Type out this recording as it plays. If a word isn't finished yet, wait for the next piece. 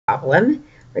column,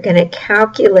 we're going to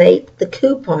calculate the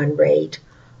coupon rate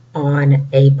on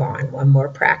a bond. One more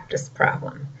practice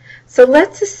problem. So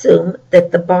let's assume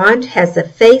that the bond has a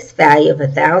face value of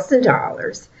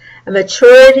 $1,000, a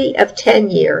maturity of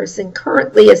 10 years, and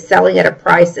currently is selling at a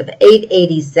price of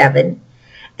 $8.87,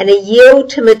 and a yield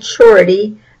to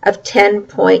maturity of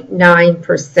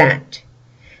 10.9%.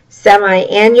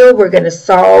 Semi-annual, we're going to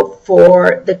solve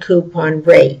for the coupon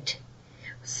rate.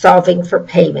 Solving for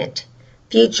payment.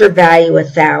 Future value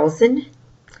 1,000.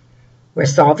 We're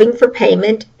solving for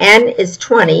payment. N is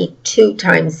 20, 2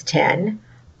 times 10.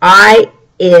 I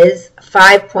is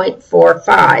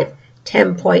 5.45,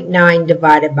 10.9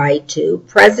 divided by 2.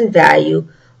 Present value,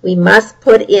 we must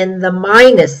put in the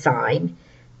minus sign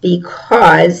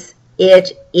because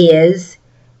it is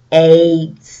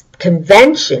a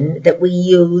convention that we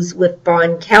use with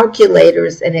bond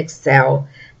calculators in Excel,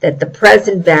 that the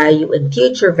present value and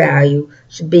future value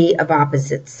should be of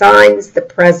opposite signs. The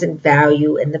present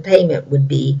value and the payment would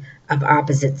be of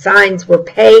opposite signs. We're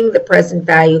paying the present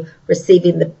value,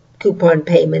 receiving the coupon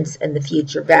payments, and the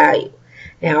future value.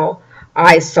 Now,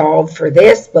 I solved for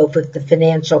this both with the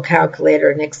financial calculator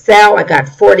and Excel. I got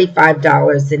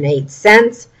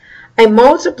 $45.08. I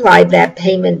multiplied that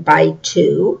payment by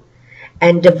 2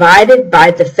 and divided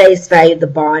by the face value of the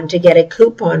bond to get a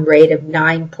coupon rate of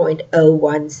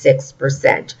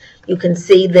 9.016%. You can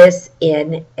see this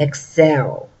in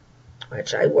Excel,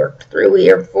 which I worked through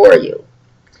here for you.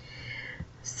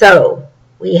 So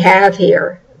we have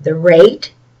here the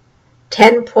rate,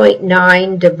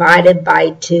 10.9 divided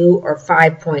by 2, or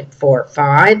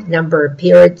 5.45. Number of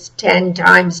periods, 10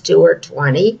 times 2, or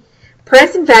 20.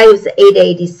 Present value is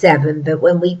 $8.87, but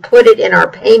when we put it in our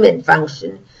payment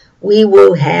function, we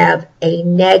will have a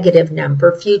negative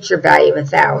number, future value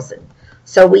of 1,000.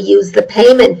 So we use the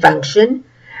payment function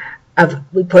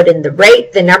we put in the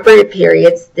rate, the number of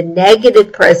periods, the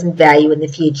negative present value, and the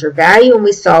future value, and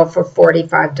we solve for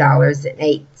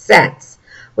 $45.08.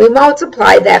 We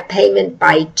multiply that payment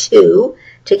by 2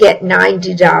 to get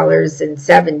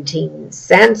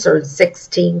 $90.17, or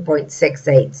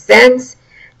 16.68 cents.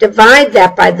 Divide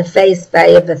that by the face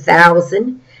value of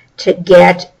 1,000 to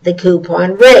get the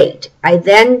coupon rate. I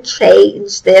then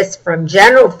change this from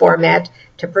general format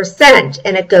to percent,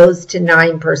 and it goes to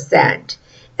 9%.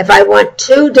 If I want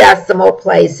 2 decimal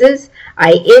places,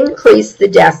 I increase the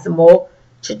decimal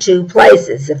to 2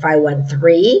 places. If I want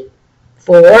 3,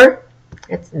 4,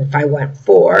 if I want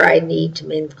 4, I need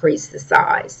to increase the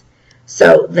size.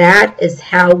 So that is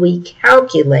how we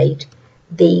calculate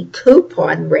the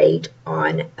coupon rate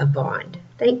on a bond.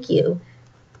 Thank you.